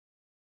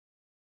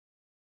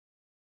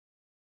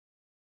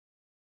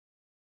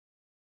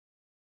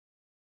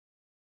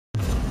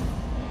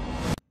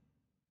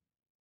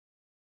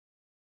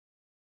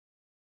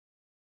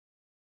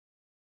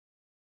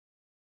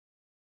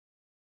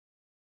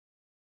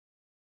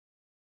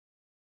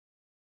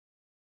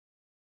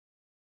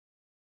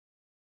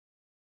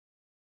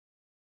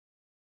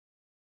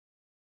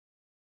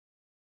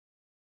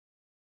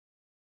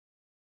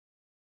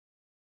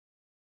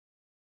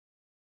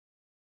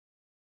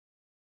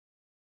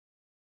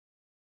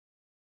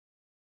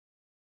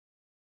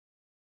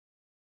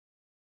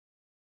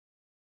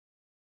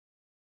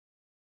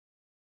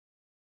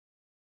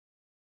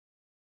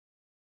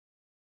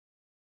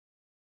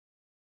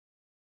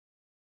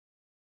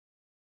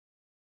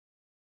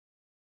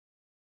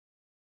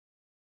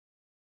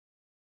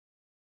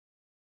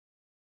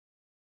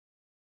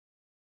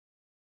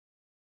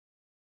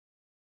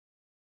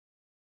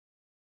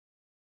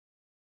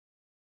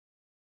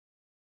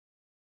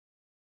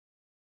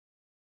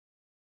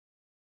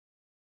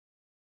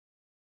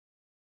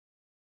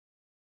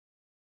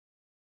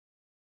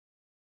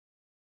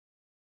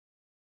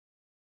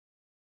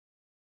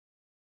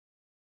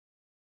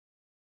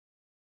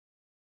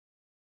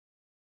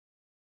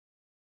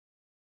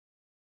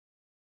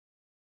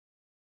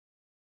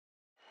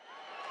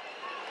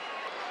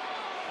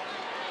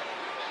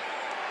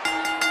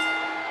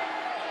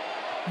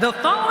The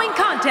following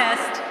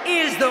contest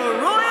is the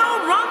Royal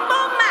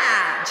Rumble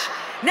match.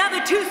 Now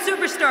the two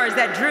superstars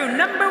that drew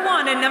number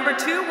 1 and number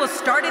 2 will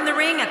start in the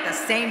ring at the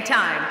same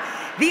time.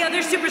 The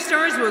other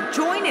superstars will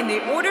join in the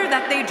order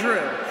that they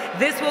drew.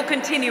 This will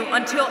continue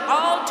until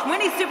all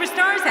 20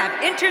 superstars have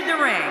entered the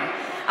ring.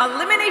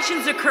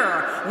 Eliminations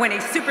occur when a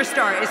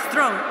superstar is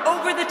thrown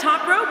over the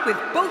top rope with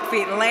both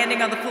feet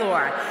landing on the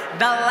floor.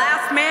 The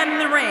last man in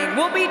the ring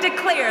will be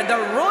declared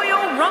the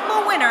Royal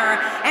Rumble winner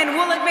and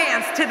will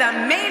advance to the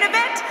main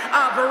event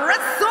of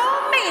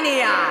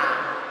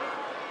WrestleMania.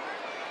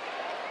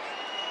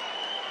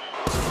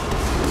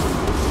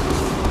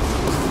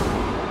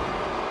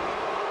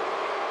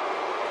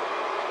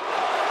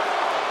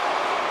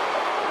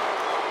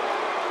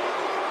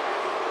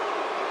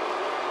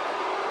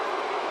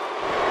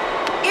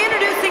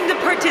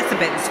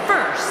 Participants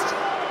first,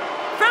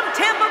 from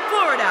Tampa,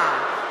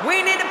 Florida,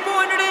 weighing in at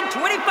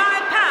 425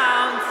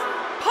 pounds,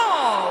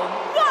 Paul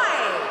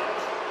White.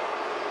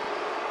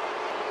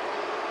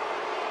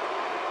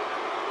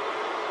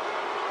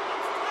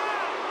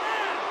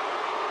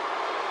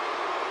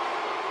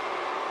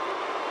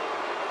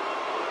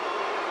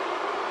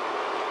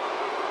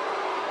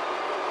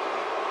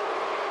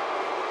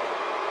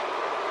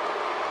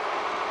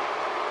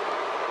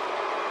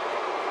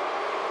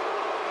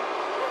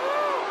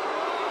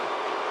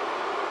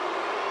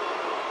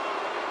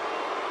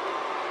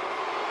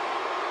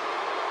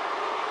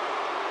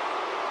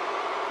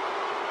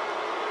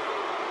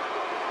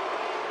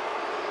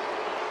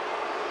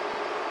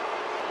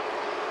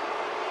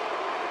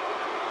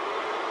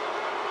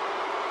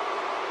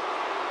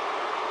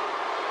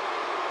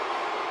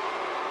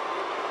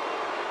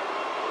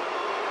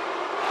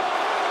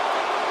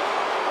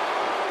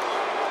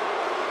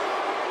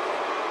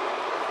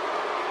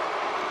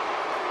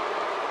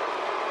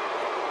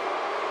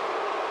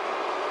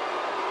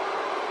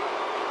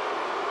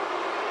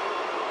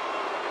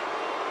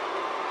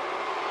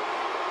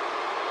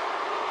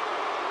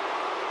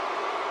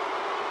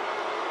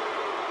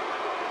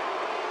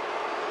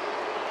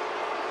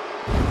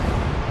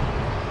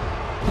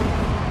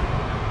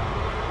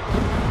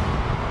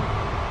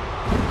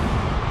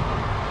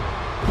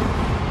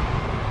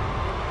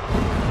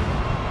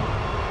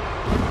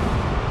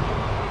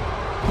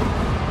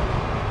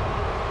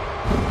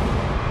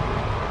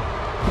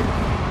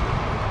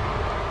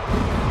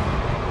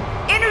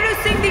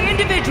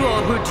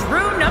 Who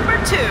drew number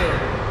 2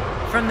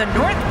 from the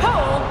North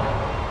Pole,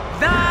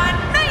 the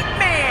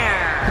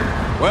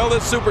Nightmare. Well,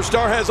 this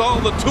superstar has all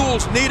the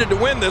tools needed to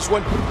win this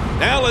one.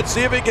 Now let's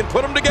see if he can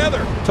put them together.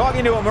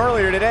 Talking to him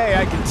earlier today,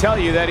 I can tell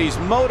you that he's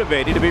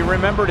motivated to be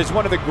remembered as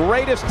one of the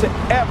greatest to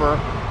ever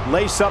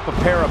lace up a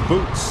pair of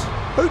boots.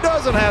 Who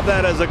doesn't have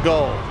that as a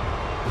goal?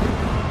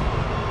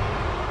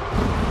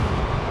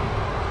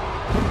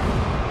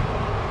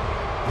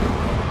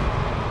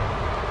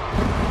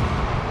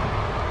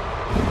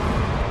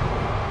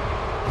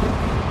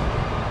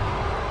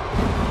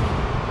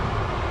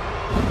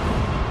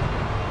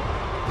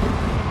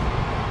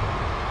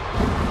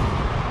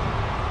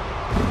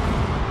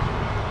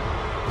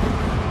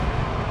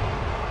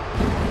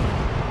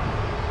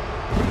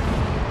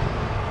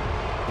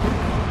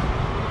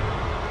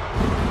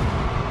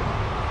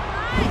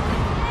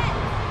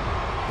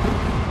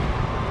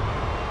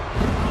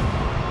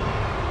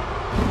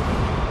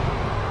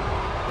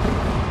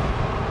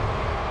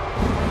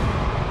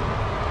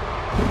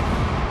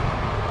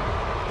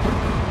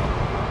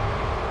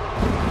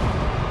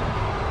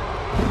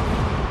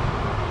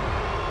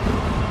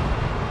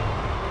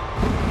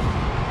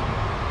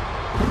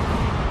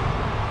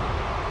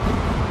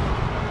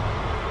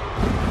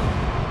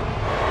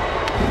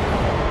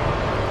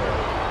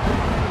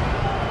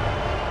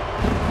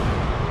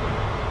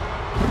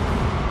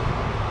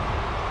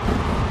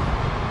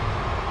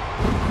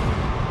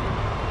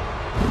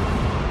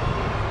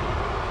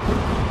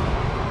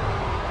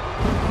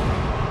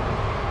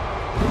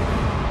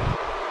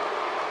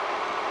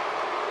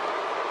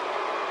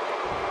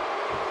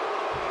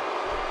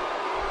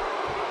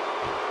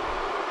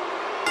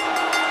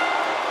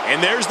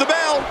 And there's the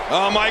bell.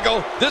 Oh,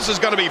 Michael, this is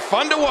going to be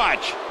fun to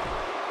watch.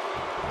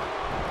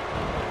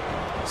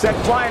 Sent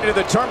flying into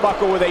the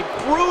turnbuckle with a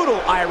brutal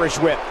Irish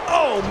whip.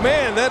 Oh,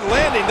 man, that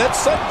landing, that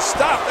sudden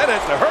stop, that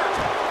has to hurt.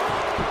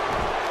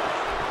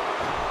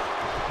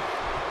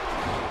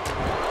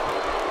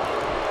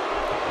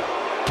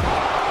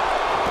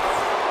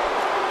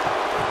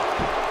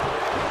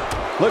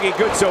 Looking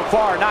good so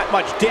far. Not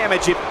much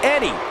damage, if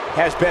any,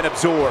 has been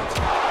absorbed.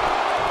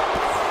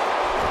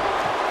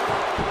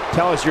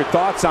 Tell us your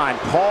thoughts on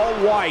Paul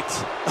White.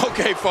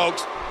 Okay,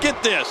 folks, get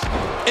this.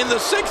 In the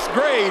 6th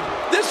grade,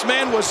 this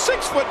man was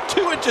 6 foot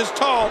 2 inches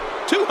tall,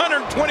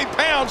 220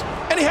 pounds,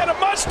 and he had a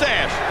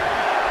mustache.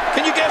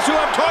 Can you guess who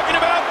I'm talking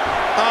about?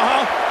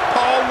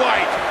 Paul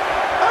White.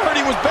 I heard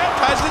he was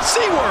baptized at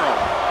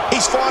SeaWorld.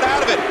 He's fought out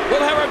of it.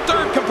 We'll have our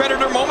 3rd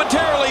competitor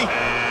momentarily.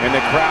 And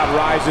the crowd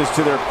rises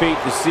to their feet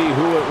to see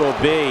who it will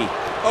be.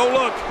 Oh,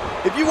 look,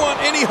 if you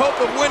want any hope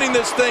of winning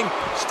this thing,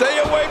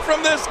 stay away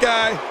from this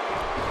guy.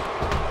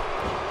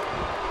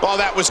 Oh,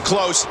 that was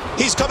close.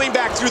 He's coming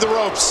back through the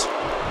ropes.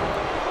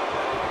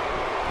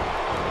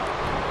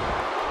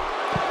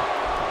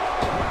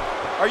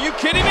 Are you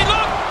kidding me?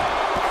 Look!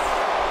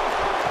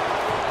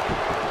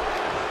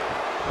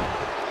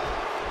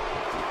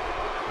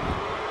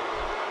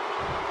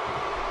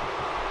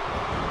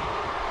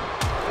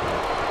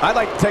 I'd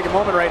like to take a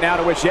moment right now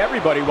to wish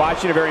everybody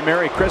watching a very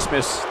Merry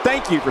Christmas.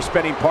 Thank you for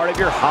spending part of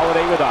your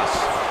holiday with us.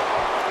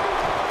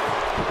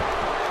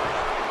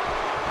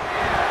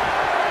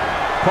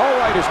 Paul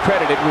White is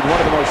credited with one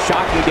of the most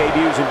shocking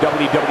debuts in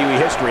WWE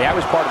history. I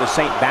was part of the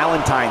St.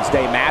 Valentine's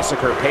Day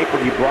Massacre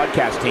pay-per-view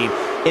broadcast team,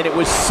 and it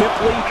was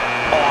simply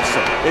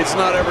awesome. It's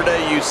not every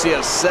day you see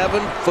a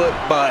 7-foot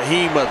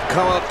behemoth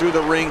come up through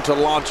the ring to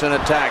launch an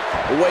attack.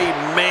 The way he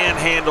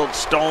manhandled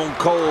Stone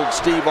Cold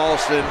Steve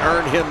Austin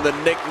earned him the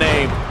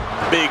nickname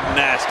Big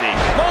Nasty.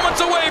 Moments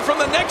away from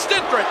the next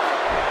entrant.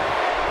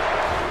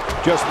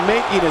 Just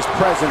making his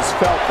presence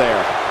felt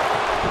there.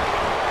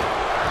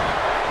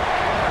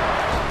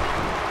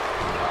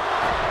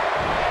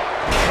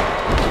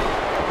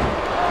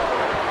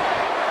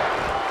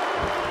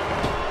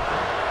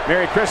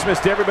 Merry Christmas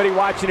to everybody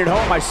watching at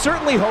home. I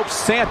certainly hope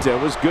Santa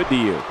was good to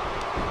you.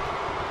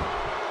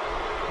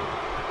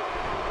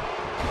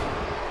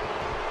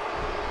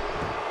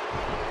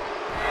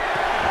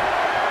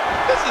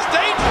 This is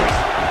dangerous.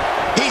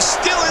 He's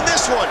still in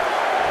this one.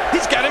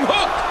 He's got him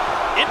hooked.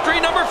 Entry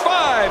number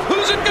 5.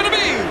 Who's it going to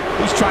be?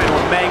 He's trying to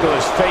mangle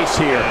his face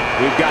here.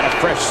 We've got a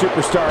fresh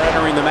superstar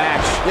entering the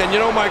match. And you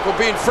know, Michael,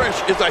 being fresh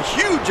is a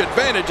huge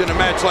advantage in a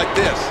match like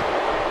this.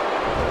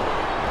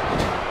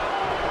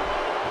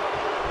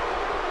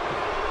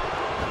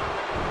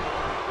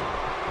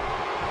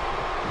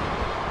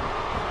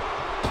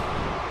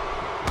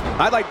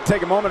 I'd like to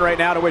take a moment right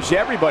now to wish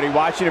everybody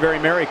watching a very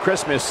Merry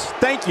Christmas.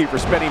 Thank you for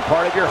spending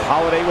part of your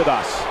holiday with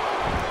us.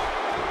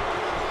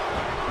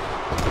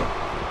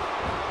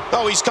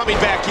 Oh, he's coming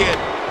back in.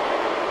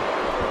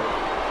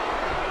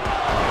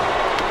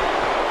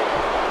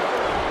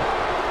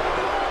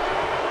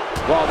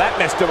 Well, that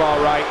messed him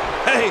all right.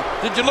 Hey,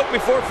 did you look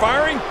before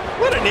firing?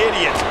 What an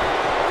idiot.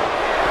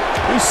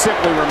 He's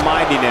simply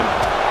reminding him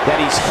that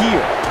he's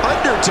here.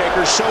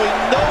 Undertaker showing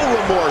no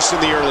remorse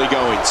in the early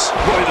goings.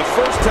 Boy, the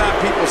first time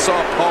people saw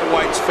Paul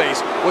White's face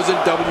was in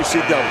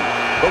WCW.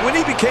 But when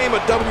he became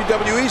a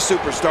WWE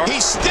superstar...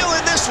 He's still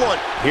in this one.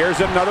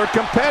 Here's another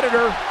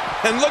competitor.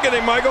 And look at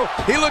him, Michael.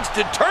 He looks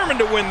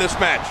determined to win this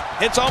match.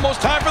 It's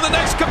almost time for the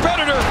next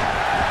competitor.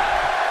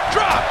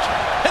 Dropped.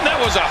 And that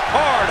was a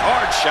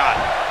hard shot.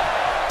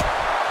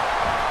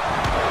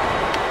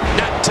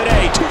 Not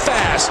today. Too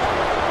fast.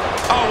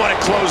 Oh, what a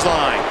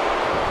clothesline.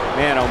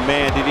 Man, oh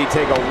man, did he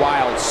take a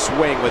wild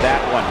swing with that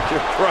one.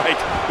 You're right.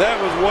 That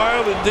was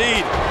wild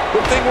indeed.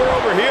 Good thing we're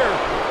over here.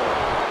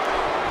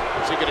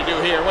 What's he going to do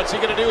here? What's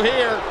he going to do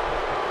here?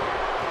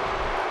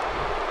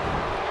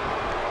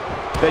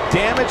 The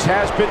damage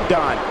has been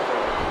done.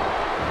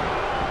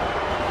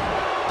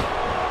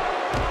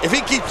 If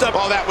he keeps up...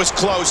 Oh, that was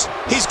close.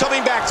 He's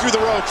coming back through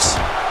the ropes.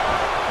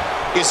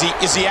 Is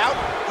he out?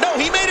 No,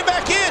 he made it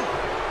back in.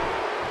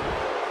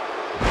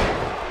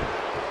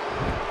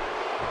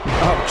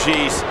 Oh,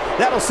 jeez.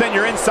 That'll send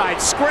your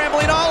insides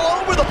scrambling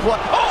all over the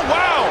place. Oh,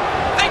 wow!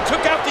 They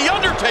took out The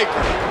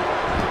Undertaker.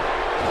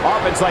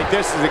 Offense like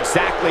this is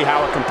exactly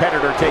how a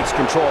competitor takes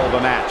control of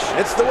a match.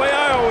 It's the way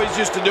I always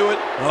used to do it.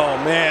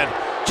 Oh, man.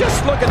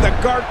 Just look at the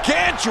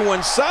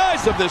gargantuan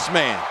size of this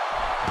man.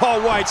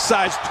 Paul White's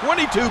size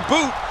 22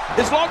 boot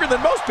is longer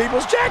than most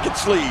people's jacket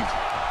sleeves.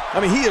 I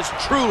mean, he is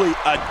truly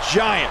a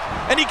giant,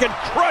 and he can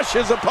crush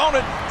his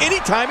opponent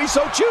anytime he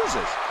so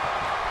chooses.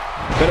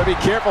 Better be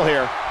careful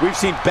here. We've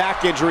seen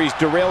back injuries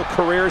derail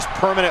careers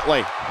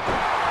permanently.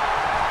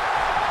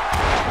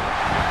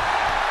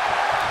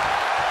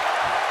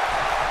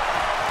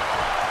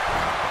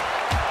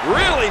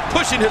 Really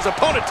pushing his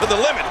opponent to the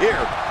limit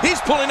here.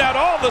 He's pulling out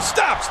all the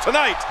stops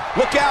tonight.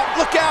 Look out,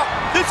 look out.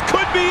 This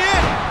could be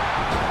it.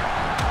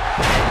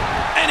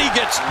 And he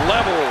gets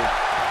leveled.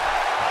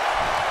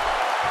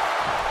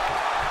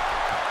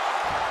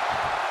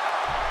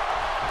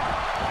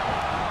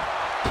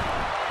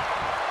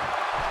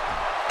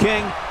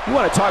 King, you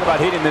want to talk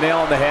about hitting the nail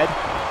on the head?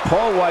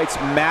 Paul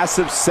White's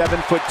massive 7'2"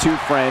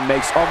 frame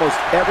makes almost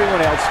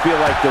everyone else feel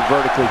like they're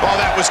vertically. Oh,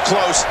 that was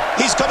close.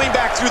 He's coming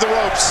back through the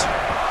ropes.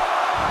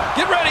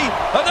 Get ready.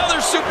 Another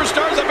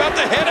superstar's about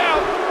to head out.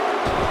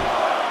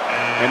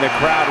 And the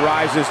crowd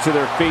rises to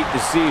their feet to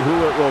see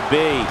who it will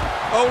be.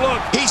 Oh,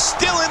 look. He's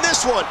still in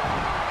this one.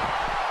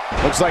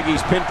 Looks like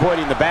he's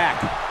pinpointing the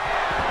back.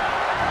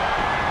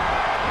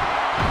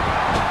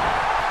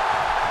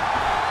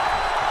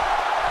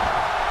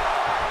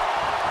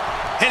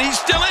 And he's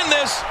still in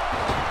this.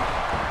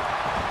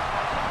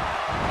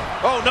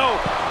 Oh, no.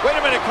 Wait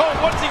a minute, Cole.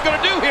 What's he going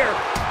to do here?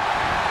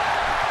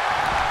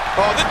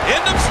 Oh, the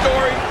end of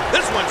story.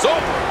 This one's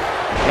over.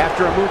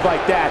 After a move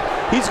like that,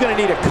 he's going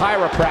to need a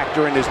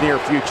chiropractor in his near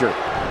future.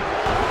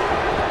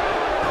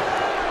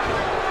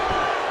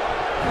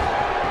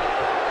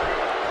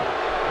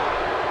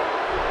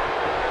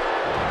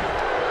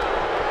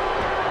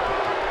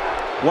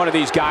 one of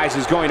these guys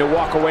is going to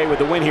walk away with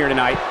the win here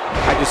tonight.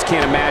 I just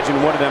can't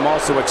imagine one of them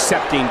also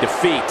accepting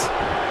defeat.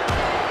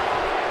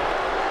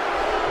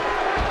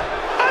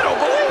 I don't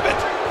believe it.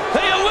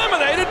 They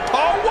eliminated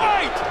Paul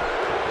White.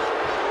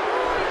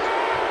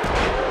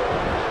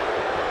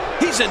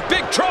 He's in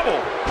big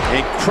trouble.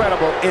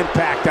 Incredible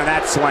impact on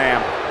that slam.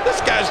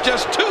 This guy's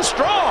just too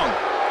strong.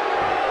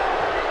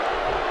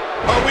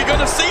 Are we going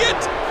to see it?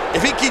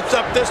 If he keeps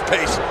up this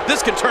pace,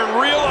 this can turn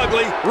real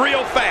ugly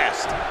real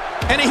fast.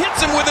 And he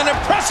hits him with an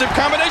impressive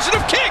combination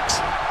of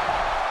kicks.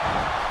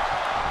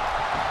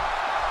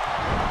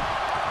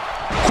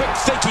 Quick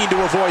thinking to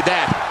avoid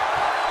that.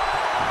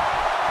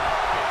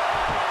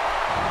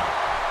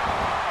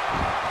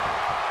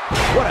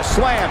 What a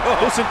slam.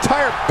 This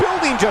entire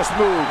building just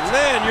moved.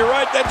 Man, you're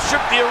right, that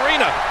shook the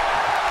arena.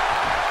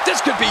 This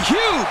could be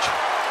huge.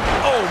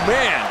 Oh,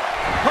 man.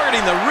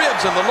 Hurting the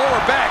ribs and the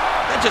lower back.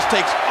 That just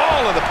takes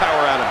all of the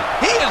power out of him.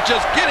 He is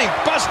just getting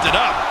busted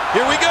up.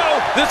 Here we go.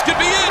 This could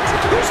be it.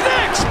 Who's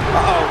next?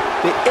 Uh-oh.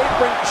 The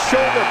apron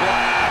shoulder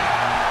block.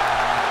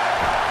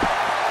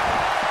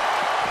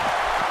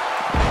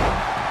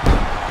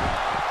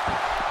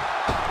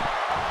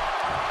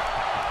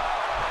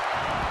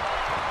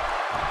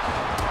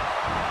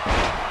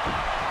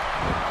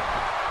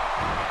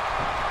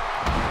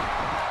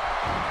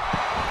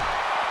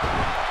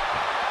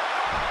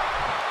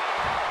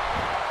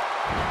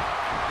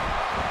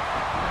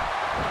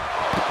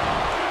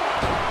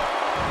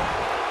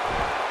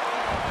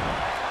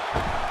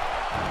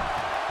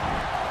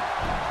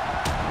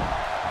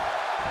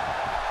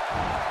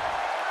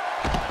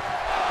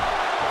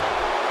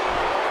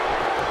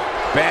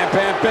 Bam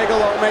Bam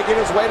Bigelow making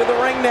his way to the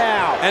ring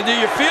now. And do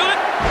you feel it?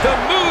 The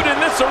mood in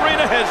this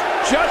arena has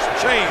just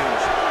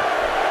changed.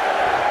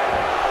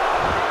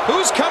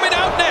 Who's coming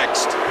out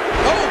next?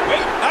 Oh,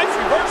 wait, nice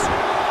reversal.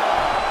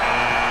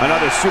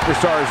 Another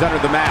superstar is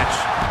under the match.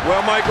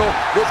 Well, Michael,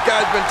 this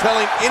guy's been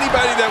telling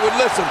anybody that would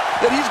listen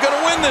that he's going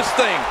to win this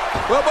thing.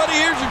 Well, buddy,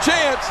 here's your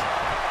chance.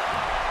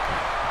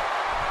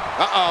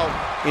 Uh-oh.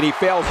 And he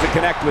fails to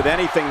connect with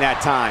anything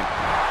that time.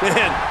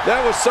 Man,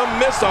 that was some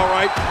miss, all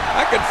right.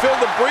 I could feel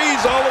the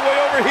breeze all the way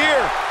over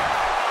here.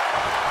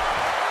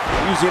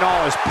 Using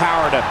all his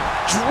power to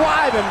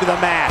drive him to the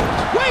mat.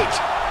 Wait,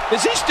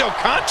 is he still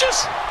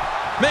conscious?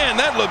 Man,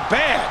 that looked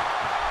bad.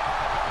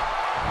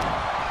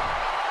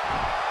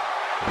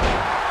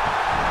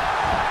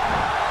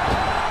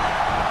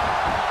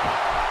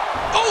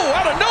 Oh,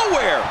 out of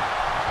nowhere.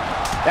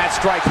 That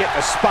strike hit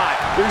the spot.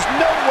 There's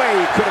no way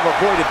he could have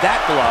avoided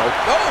that blow.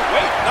 Oh,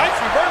 wait, nice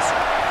reversal.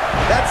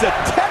 That's a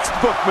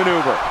textbook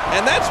maneuver.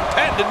 And that's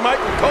patented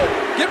Michael Cole.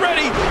 Get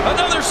ready.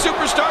 Another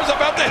superstar's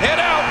about to head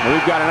out. And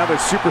we've got another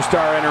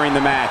superstar entering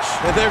the match.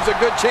 And there's a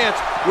good chance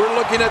we're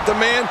looking at the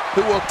man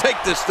who will take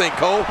this thing,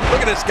 Cole.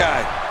 Look at this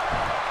guy.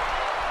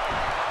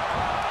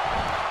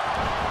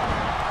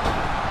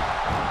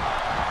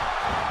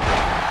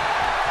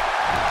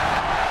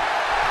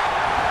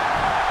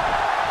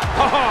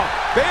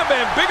 Bam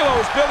Bam Bigelow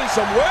is building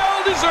some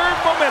well-deserved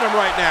momentum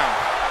right now.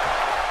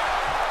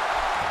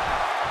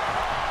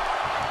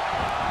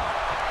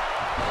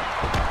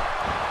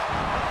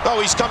 Oh,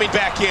 he's coming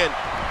back in.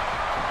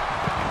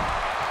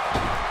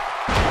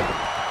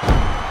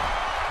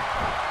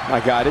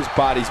 My God, his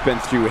body's been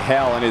through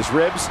hell, and his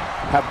ribs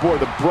have bore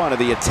the brunt of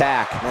the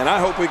attack. And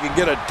I hope we can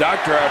get a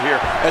doctor out here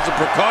as a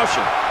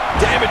precaution.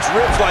 Damaged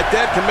ribs like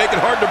that can make it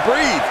hard to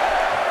breathe.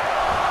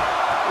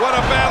 What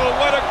a battle,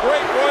 what a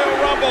great Royal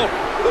Rumble.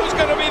 Who's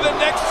going to be the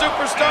next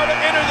superstar to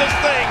enter this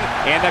thing?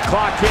 And the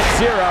clock hits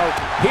 0.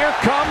 Here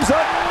comes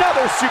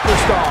another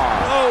superstar.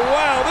 Oh,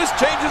 wow, this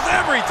changes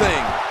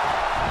everything.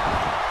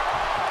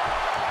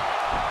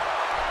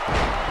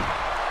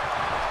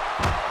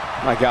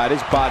 My God,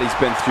 his body's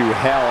been through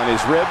hell, and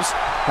his ribs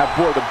have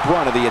bore the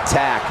brunt of the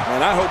attack.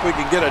 And I hope we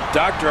can get a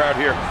doctor out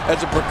here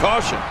as a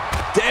precaution.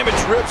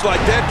 Damaged ribs like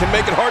that can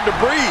make it hard to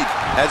breathe.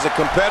 As a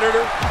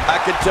competitor, I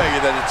can tell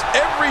you that it's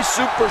every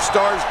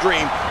superstar's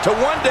dream to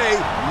one day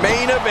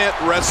main event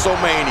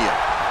WrestleMania.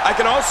 I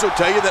can also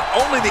tell you that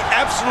only the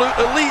absolute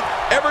elite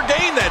ever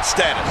gain that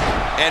status.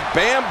 And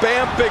Bam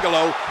Bam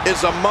Bigelow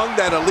is among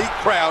that elite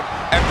crowd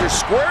after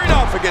squaring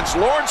off against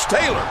Lawrence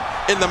Taylor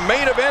in the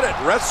main event at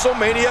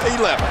WrestleMania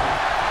 11.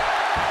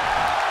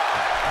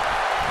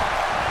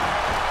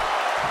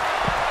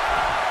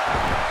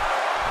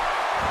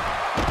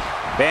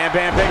 Bam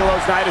Bam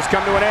Bigelow's night has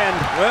come to an end.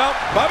 Well,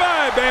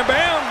 bye-bye, Bam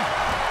Bam.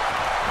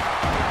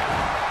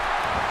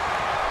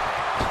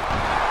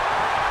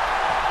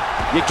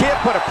 You can't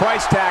put a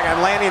price tag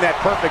on landing that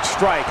perfect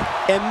strike,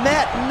 and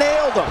that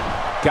nailed him.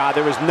 God,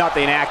 there was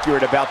nothing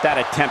accurate about that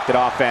attempted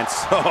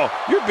offense. Oh,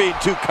 you're being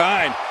too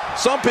kind.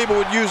 Some people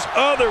would use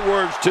other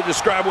words to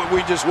describe what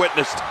we just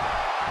witnessed.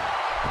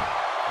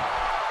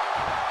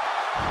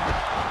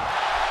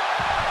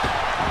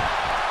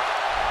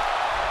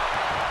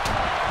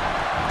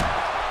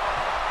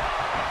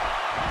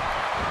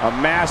 A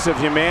massive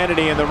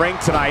humanity in the ring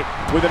tonight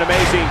with an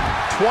amazing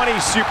 20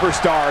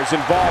 superstars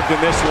involved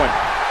in this one.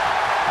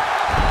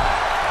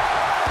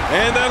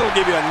 And that'll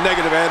give you a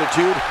negative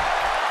attitude.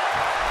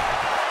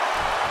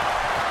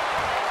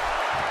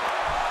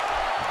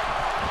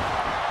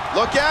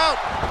 Look out.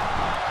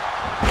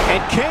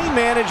 And Kane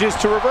manages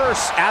to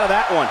reverse out of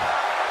that one.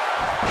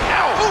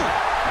 Ow. Ooh.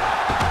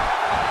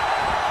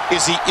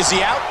 Is he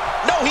out?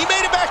 No, he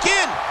made it back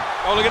in.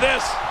 Oh, look at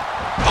this.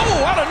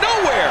 Oh, out of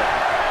nowhere.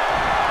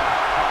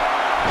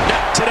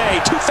 Not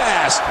today, too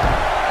fast.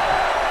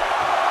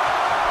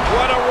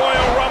 What a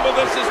Royal Rumble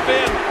this has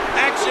been.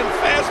 Action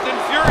fast and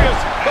furious,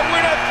 but we're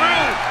not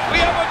through.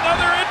 We have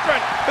another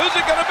entrant. Who's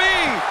it going to be?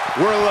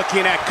 We're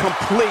looking at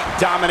complete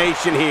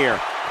domination here.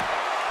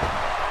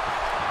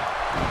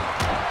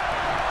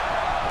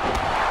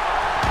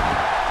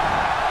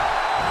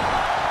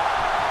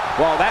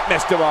 Well, that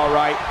missed him all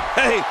right.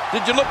 Hey,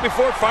 did you look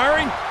before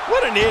firing?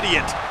 What an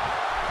idiot.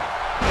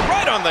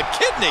 Right on the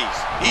kidneys.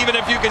 Even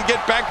if you can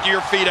get back to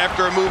your feet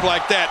after a move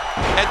like that,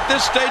 at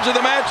this stage of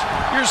the match,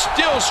 you're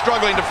still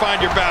struggling to find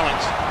your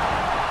balance.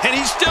 And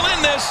he's still in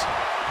this.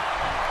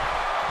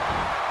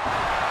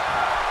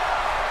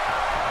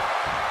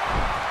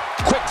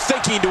 Quick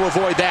thinking to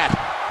avoid that.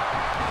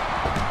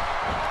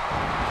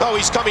 Oh,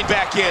 he's coming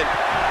back in.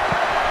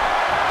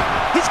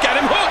 He's got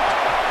him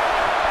hooked.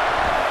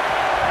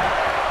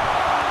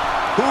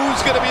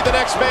 Who's going to be the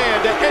next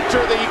man to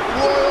enter the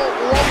Royal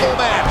Rumble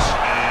match?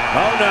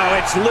 Oh, no,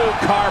 it's Luke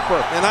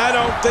Harper. And I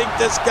don't think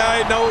this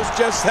guy knows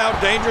just how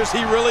dangerous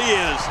he really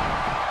is.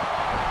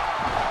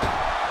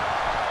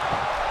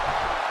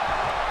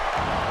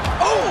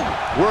 Oh!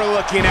 We're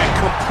looking at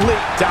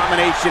complete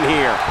domination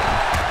here.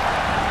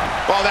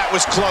 Oh, that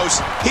was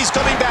close. He's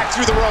coming back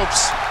through the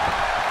ropes.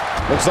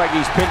 Looks like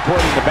he's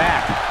pinpointing the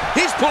back.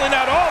 He's pulling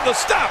out all the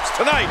stops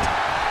tonight.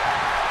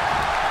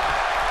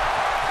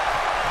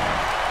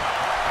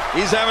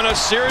 He's having a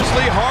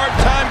seriously hard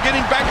time getting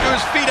back to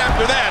his feet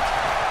after that.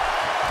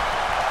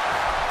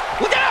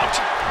 Look out!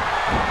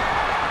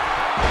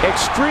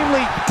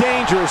 Extremely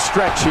dangerous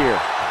stretch here.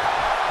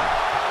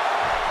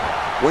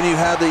 When you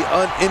have the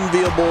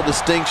unenviable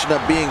distinction of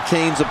being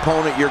Kane's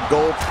opponent, your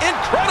goal.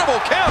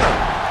 Incredible counter.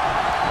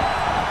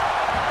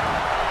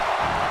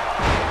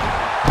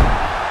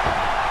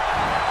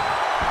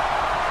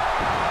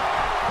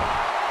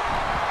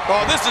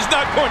 Oh, this is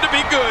not going to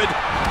be good.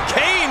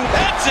 Kane,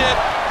 that's it.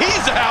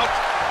 He's out.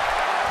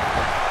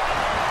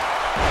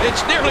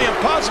 It's nearly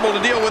impossible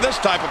to deal with this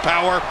type of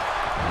power.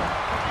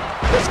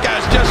 This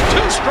guy's just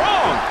too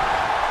strong.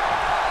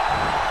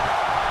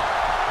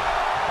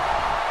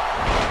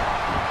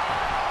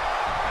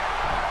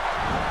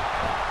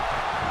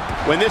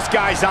 When this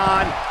guy's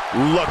on,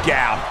 look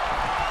out.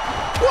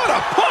 What a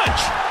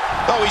punch!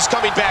 Oh, he's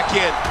coming back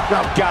in.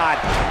 Oh, God,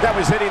 that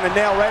was hitting the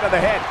nail right on the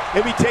head.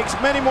 If he takes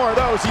many more of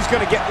those, he's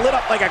going to get lit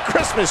up like a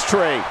Christmas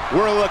tree.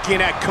 We're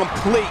looking at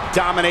complete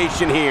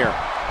domination here.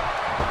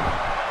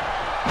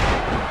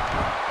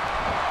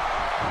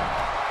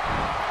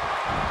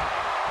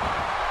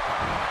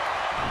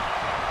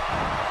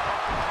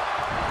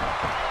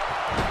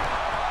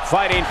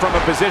 Fighting from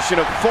a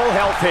position of full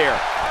health here.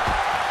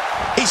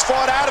 He's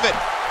fought out of it.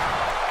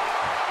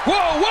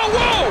 Whoa, whoa,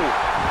 whoa!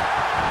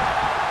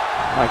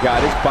 My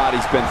God, his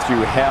body's been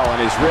through hell,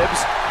 and his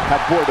ribs have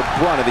bore the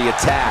brunt of the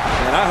attack.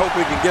 And I hope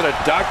we can get a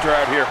doctor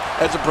out here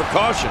as a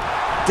precaution.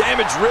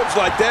 Damaged ribs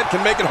like that can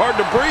make it hard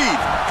to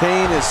breathe.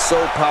 Kane is so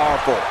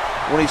powerful.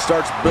 When he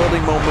starts building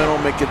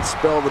momentum, it can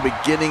spell the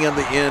beginning of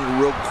the end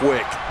real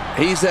quick.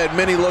 He's had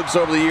many looks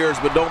over the years,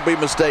 but don't be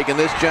mistaken,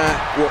 this giant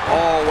will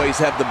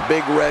always have the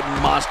big red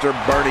monster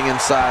burning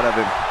inside of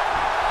him.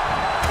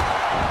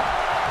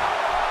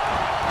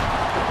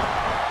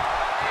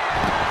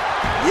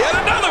 Yet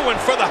another one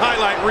for the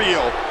highlight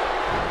reel.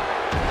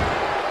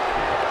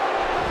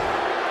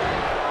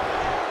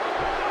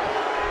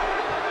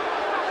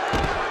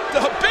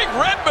 The big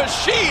red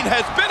machine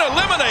has been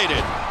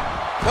eliminated.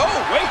 Oh,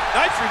 wait,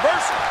 nice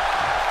reversal.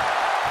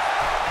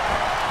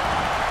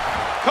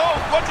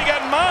 Cole, what's he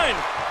got in mind?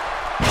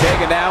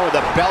 Taken down with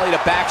a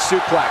belly-to-back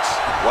suplex.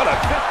 What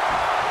a...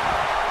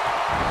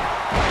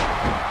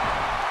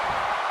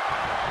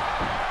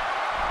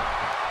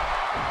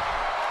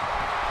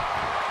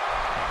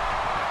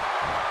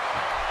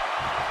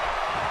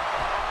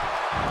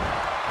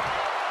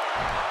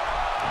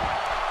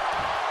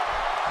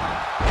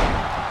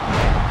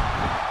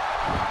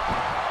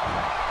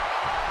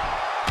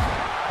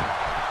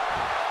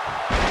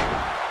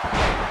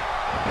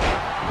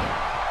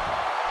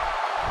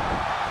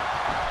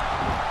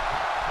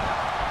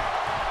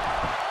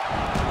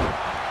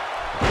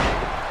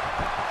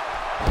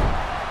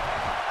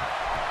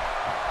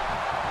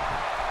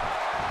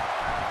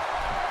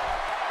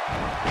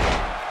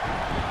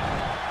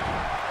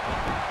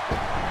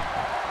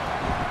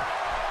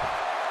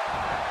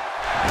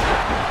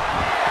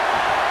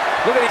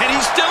 Look at him. And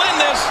he's still in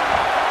this.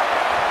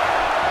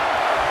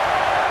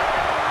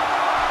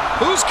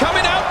 Who's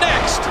coming out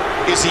next?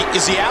 Is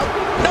he out?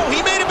 No,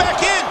 he made it back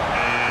in.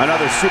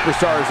 Another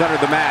superstar has entered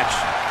the match.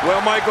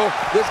 Well, Michael,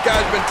 this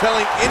guy's been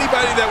telling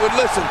anybody that would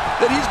listen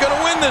that he's going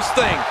to win this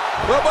thing.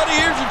 Well, buddy,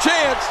 here's your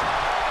chance.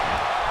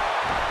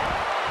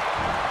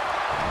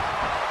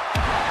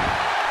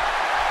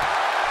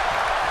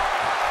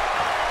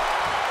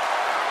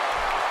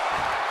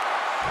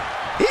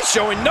 He's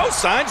showing no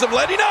signs of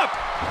letting up.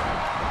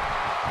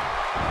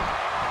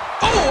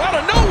 Oh, out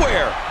of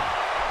nowhere.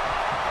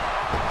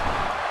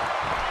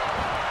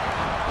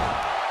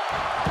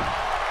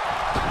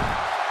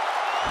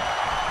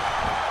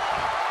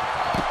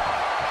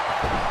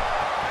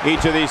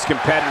 Each of these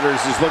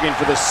competitors is looking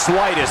for the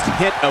slightest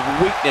hint of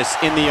weakness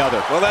in the other.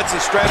 Well, that's a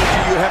strategy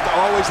you have to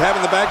always have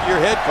in the back of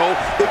your head, Cole.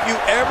 If you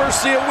ever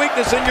see a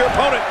weakness in your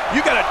opponent, you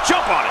got to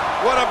jump on it.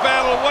 What a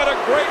battle. What a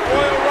great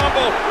Royal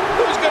Rumble.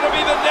 Who's going to be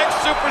the next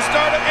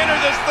superstar to enter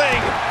this thing?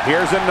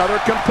 Here's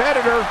another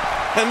competitor.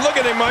 And look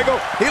at him,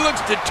 Michael. He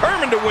looks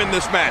determined to win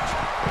this match.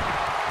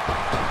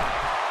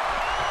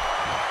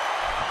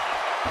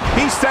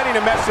 He's sending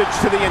a message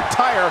to the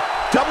entire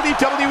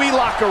WWE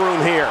locker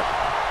room here.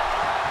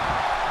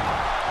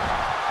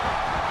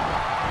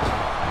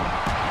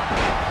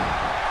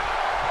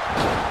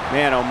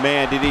 Man, oh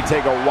man, did he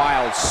take a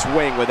wild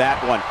swing with that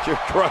one. You're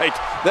right.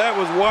 That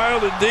was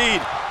wild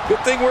indeed.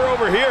 Good thing we're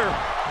over here.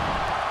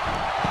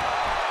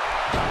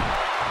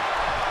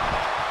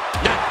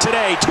 Not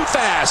today. Too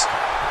fast.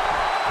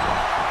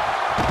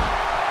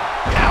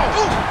 Ow.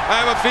 Ooh.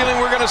 I have a feeling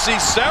we're going to see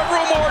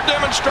several more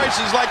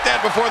demonstrations like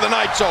that before the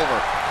night's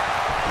over.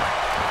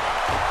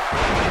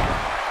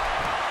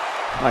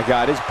 My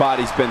God, his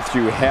body's been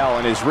through hell,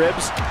 and his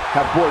ribs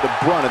have bore the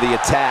brunt of the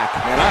attack.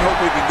 Man, I hope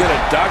we can get a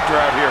doctor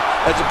out here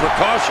as a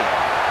precaution.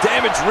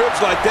 Damaged ribs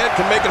like that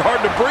can make it hard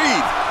to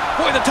breathe.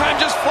 Boy, the time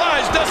just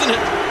flies, doesn't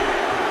it?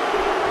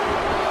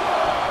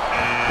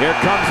 Here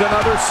comes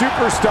another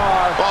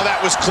superstar. Oh,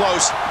 that was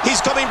close. He's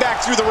coming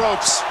back through the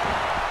ropes.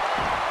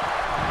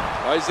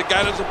 Oh, he's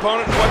got his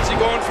opponent. What's he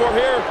going for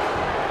here?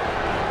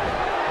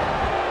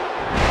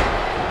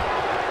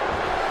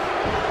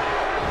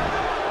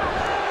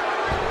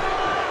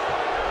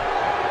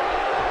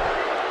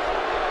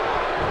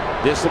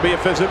 This will be a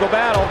physical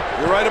battle.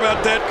 You're right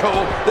about that,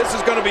 Cole. This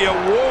is going to be a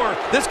war.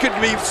 This could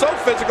be so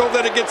physical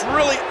that it gets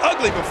really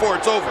ugly before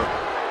it's over.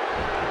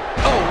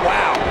 Oh,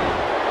 wow.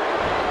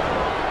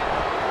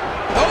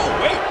 Oh,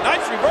 wait.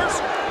 Nice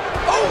reversal.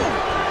 Oh.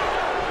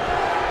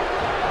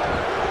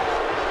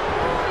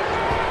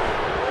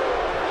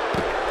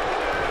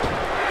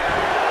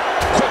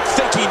 Quick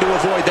thinking to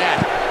avoid that.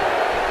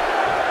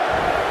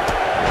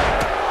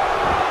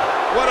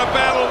 What a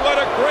battle. What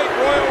a great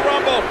Royal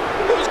Rumble.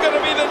 Who's going to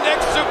be the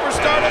next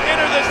superstar to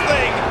enter this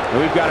thing? And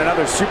we've got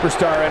another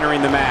superstar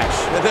entering the match.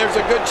 And there's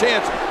a good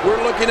chance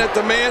we're looking at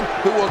the man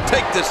who will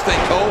take this thing,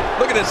 Cole.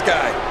 Look at this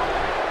guy.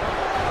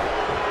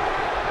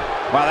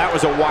 Wow, that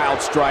was a wild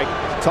strike.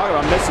 Talk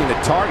about missing the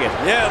target.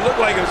 Yeah, it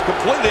looked like it was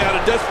completely out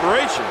of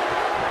desperation.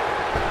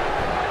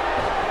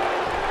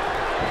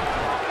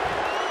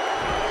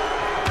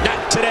 Not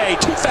today.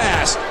 Too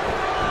fast.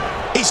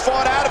 He's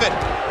fought out of it.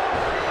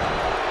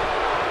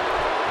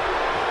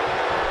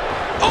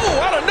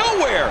 Oh, out of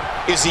nowhere.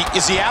 Is he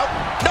out?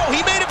 No,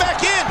 he made it back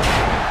in.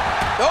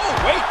 Oh,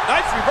 wait,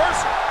 nice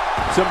reversal.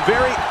 Some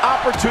very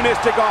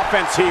opportunistic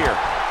offense here.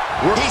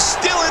 He's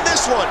still in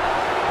this one.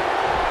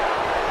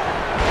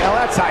 Now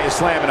that's how you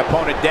slam an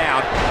opponent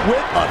down,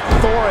 with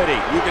authority.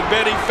 You can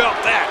bet he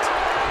felt that.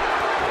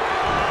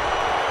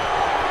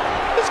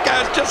 This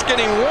guy's just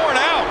getting worn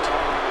out.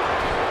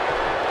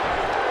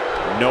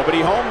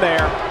 Nobody home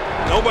there.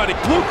 Nobody.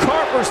 Luke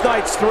Harper's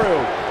night's through.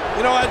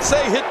 You know, I'd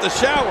say hit the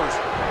showers,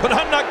 but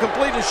I'm not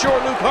completely sure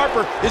Luke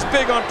Harper is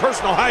big on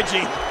personal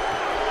hygiene.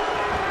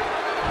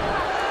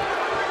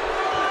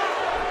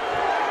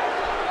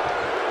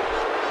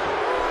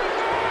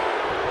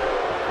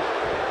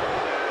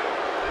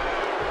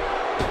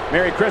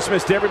 Merry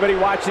Christmas to everybody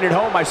watching at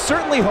home. I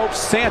certainly hope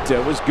Santa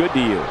was good to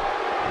you.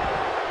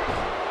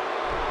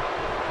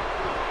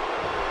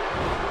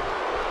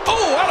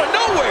 Oh, out of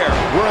nowhere!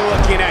 We're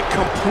looking at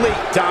complete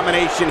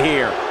domination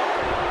here.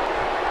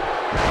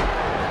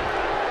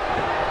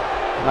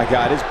 My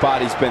God, his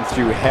body's been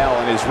through hell,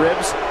 and his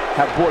ribs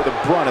have bore the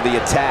brunt of the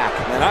attack.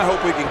 And I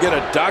hope we can get a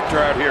doctor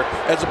out here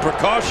as a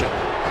precaution.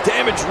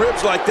 Damaged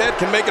ribs like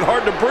that can make it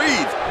hard to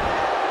breathe.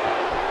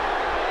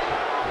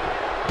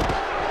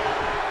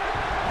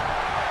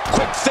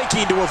 Quick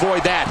thinking to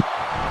avoid that.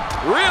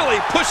 Really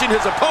pushing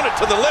his opponent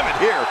to the limit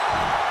here.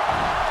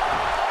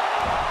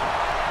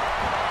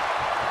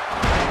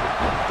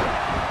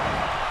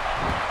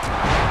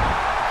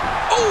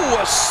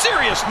 Oh, a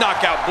serious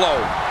knockout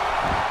blow.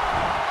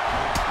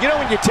 You know,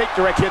 when you take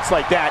direct hits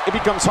like that, it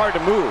becomes hard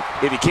to move.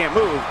 If you can't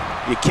move,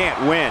 you can't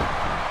win.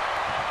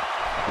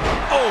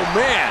 Oh,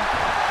 man.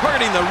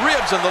 Targeting the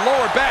ribs and the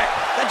lower back.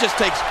 That just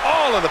takes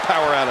all of the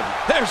power out of him.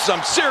 There's some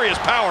serious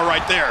power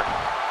right there.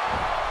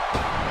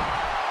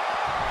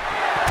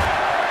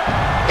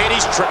 And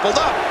he's tripled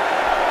up.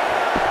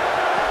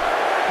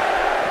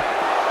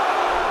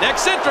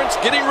 Next entrance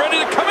getting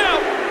ready to come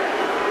out.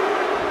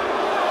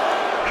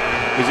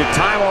 Is it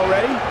time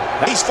already?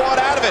 He's fought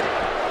out of it.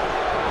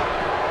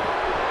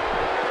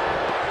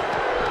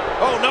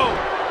 Oh, no.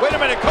 Wait a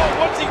minute, Cole.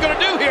 What's he going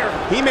to do here?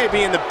 He may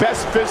be in the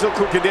best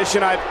physical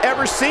condition I've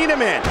ever seen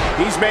him in.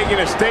 He's making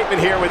a statement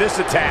here with this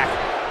attack.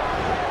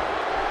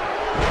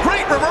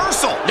 Great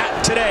reversal.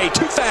 Not today.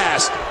 Too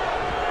fast.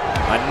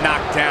 A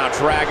knockdown,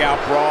 drag-out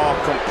brawl,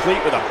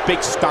 complete with a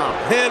big stomp.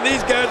 And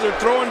these guys are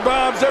throwing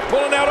bombs. They're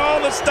pulling out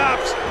all the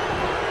stops.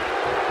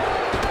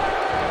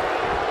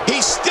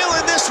 He's still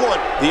in this one.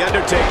 The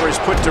Undertaker has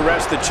put to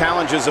rest the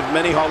challenges of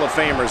many Hall of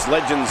Famers,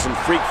 legends, and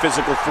freak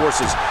physical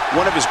forces.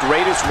 One of his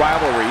greatest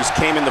rivalries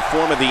came in the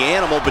form of the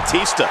Animal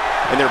Batista.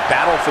 In their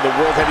battle for the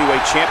World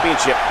Heavyweight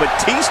Championship,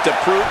 Batista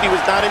proved he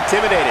was not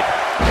intimidated.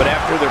 But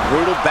after their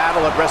brutal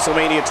battle at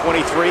WrestleMania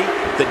 23,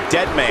 the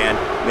Dead Man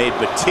made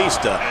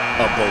Batista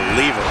a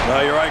believer.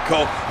 No, you're right,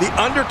 Cole. The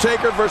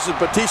Undertaker versus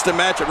Batista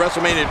match at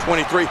WrestleMania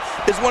 23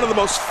 is one of the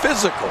most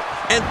physical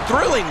and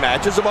thrilling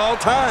matches of all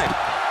time.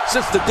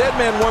 Since the Dead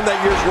Man won that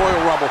year's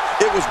Royal Rumble,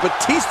 it was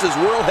Batista's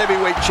World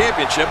Heavyweight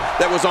Championship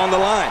that was on the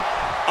line.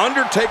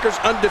 Undertaker's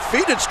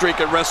undefeated streak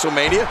at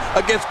WrestleMania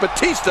against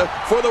Batista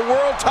for the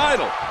world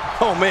title.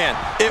 Oh man,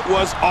 it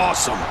was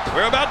awesome.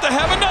 We're about to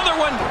have another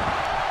one.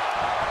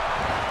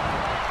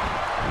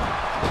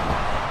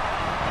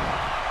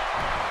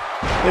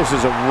 This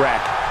is a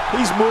wreck.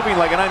 He's moving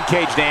like an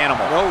uncaged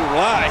animal. No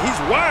lie, he's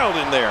wild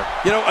in there.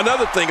 You know,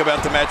 another thing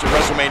about the match at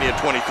WrestleMania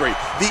 23,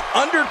 the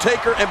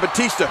Undertaker and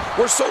Batista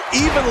were so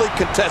evenly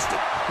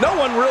contested. No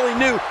one really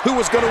knew who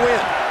was going to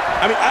win.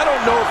 I mean, I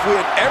don't know if we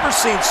had ever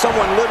seen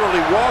someone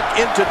literally walk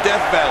into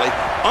Death Valley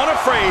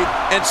unafraid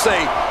and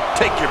say,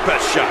 take your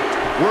best shot.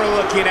 We're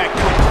looking at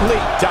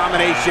complete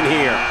domination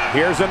here.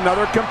 Here's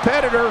another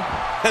competitor.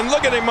 And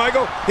look at him,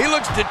 Michael. He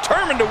looks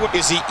determined to win.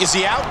 Is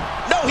he out?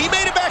 No, he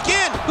made it back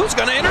in. Who's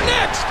going to enter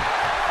next?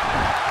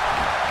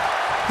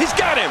 He's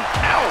got him.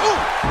 Ow.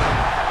 Ooh.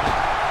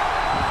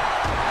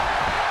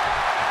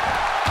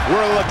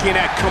 We're looking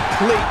at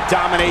complete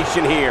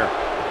domination here.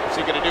 What's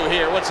he going to do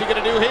here? What's he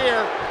going to do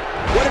here?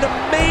 What an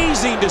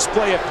amazing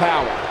display of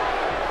power.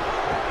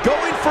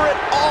 Going for it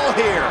all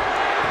here.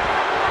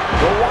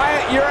 The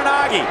Wyatt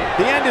Uranagi.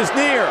 The end is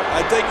near.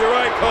 I think you're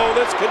right, Cole.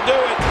 This could do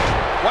it.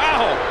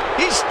 Wow.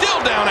 He's still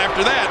down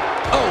after that.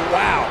 Oh,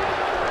 wow.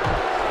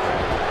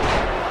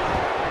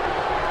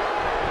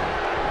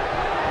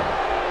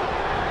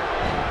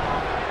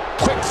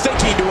 Quick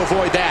thinking to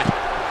avoid that.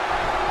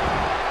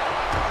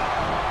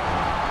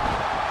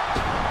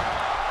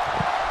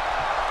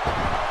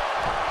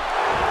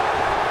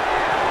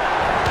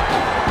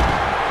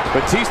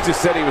 Batista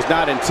said he was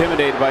not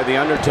intimidated by The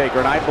Undertaker,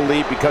 and I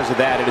believe because of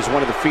that, it is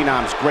one of the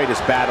Phenom's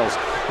greatest battles.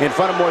 In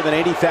front of more than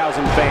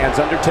 80,000 fans,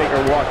 Undertaker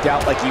walked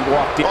out like he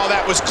walked in. Oh,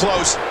 that was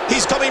close.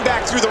 He's coming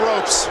back through the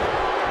ropes.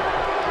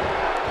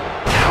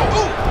 Ow.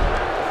 Ooh.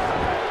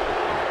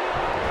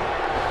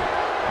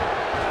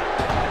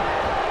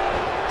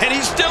 And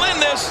he's still in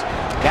this.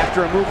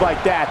 After a move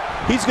like that,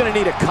 he's going to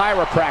need a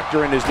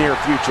chiropractor in his near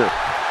future.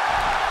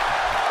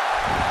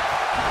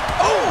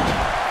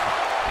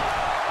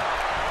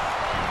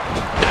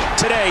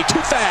 Today, too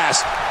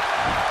fast.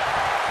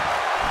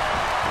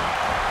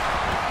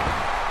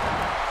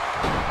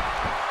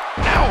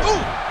 Ow.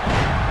 Ooh.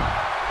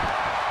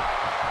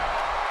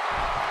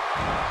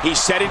 He's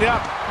setting it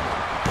up.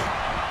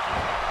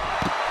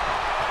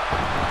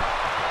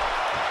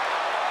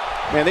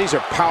 Man, these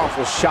are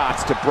powerful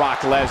shots to Brock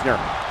Lesnar.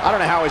 I don't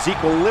know how his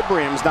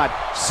equilibrium's not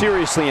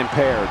seriously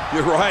impaired.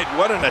 You're right.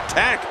 What an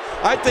attack.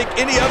 I think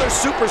any other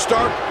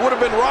superstar would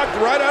have been rocked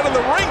right out of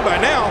the ring by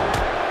now.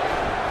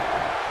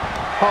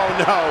 Oh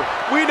no,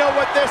 we know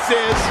what this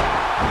is.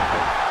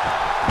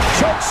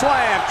 Choke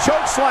slam,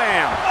 choke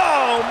slam.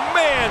 Oh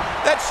man,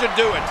 that should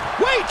do it.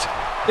 Wait,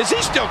 is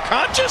he still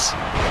conscious?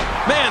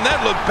 Man,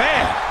 that looked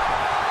bad.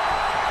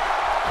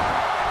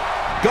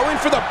 Going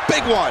for the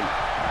big one.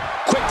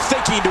 Quick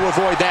thinking to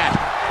avoid that.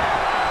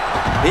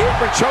 The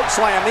apron choke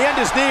slam, the end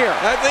is near.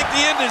 I think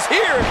the end is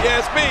here, if you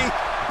ask me.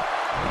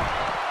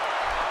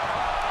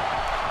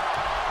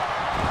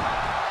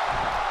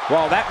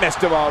 Well, that missed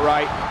him all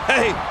right.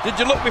 Hey, did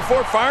you look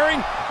before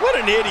firing? What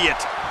an idiot.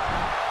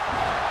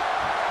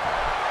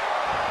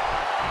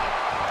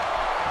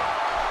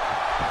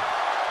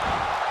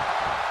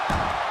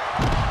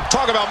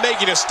 Talk about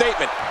making a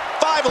statement.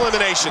 5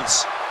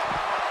 eliminations.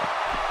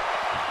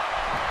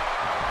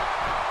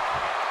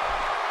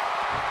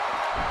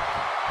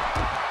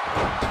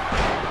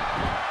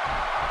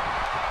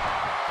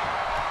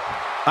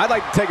 I'd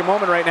like to take a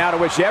moment right now to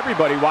wish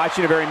everybody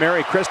watching a very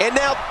Merry Christmas. And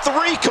now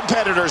 3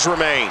 competitors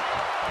remain.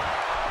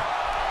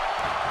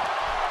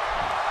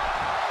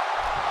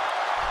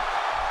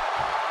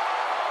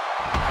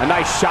 A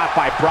nice shot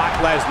by Brock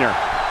Lesnar.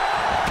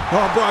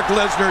 Oh, Brock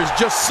Lesnar is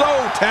just so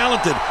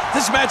talented.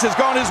 This match has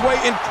gone his way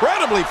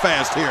incredibly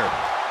fast here.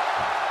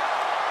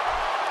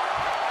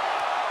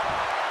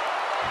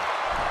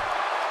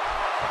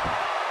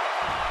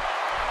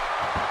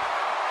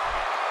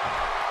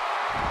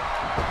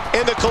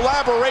 And the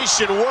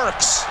collaboration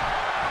works.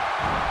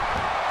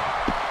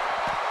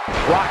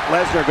 Brock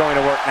Lesnar going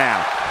to work now.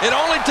 It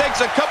only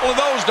takes a couple of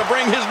those to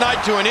bring his night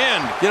to an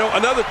end. You know,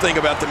 another thing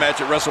about the match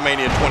at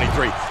WrestleMania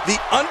 23, the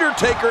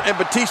Undertaker and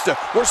Batista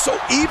were so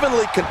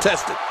evenly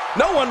contested.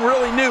 No one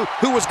really knew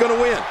who was going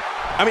to win.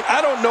 I mean,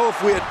 I don't know if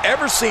we had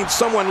ever seen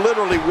someone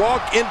literally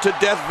walk into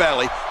Death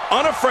Valley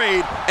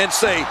unafraid and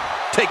say,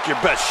 take your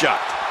best shot.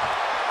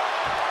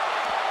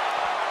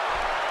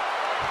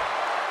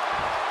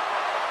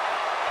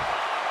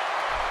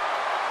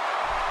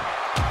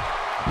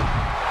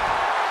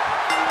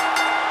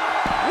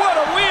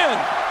 What a win!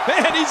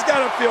 Man, he's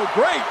got to feel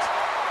great.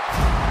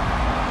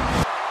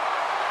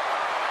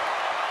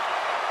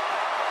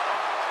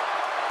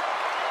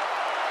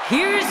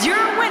 Here's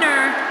your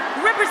winner,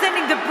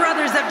 representing the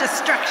Brothers of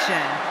Destruction,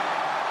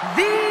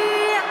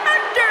 The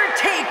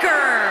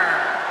Undertaker.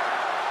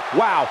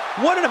 Wow,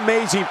 what an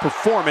amazing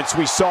performance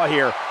we saw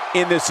here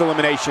in this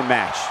elimination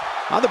match.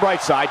 On the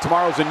bright side,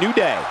 tomorrow's a new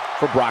day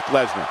for Brock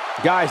Lesnar.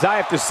 Guys, I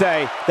have to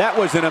say, that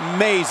was an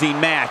amazing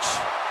match.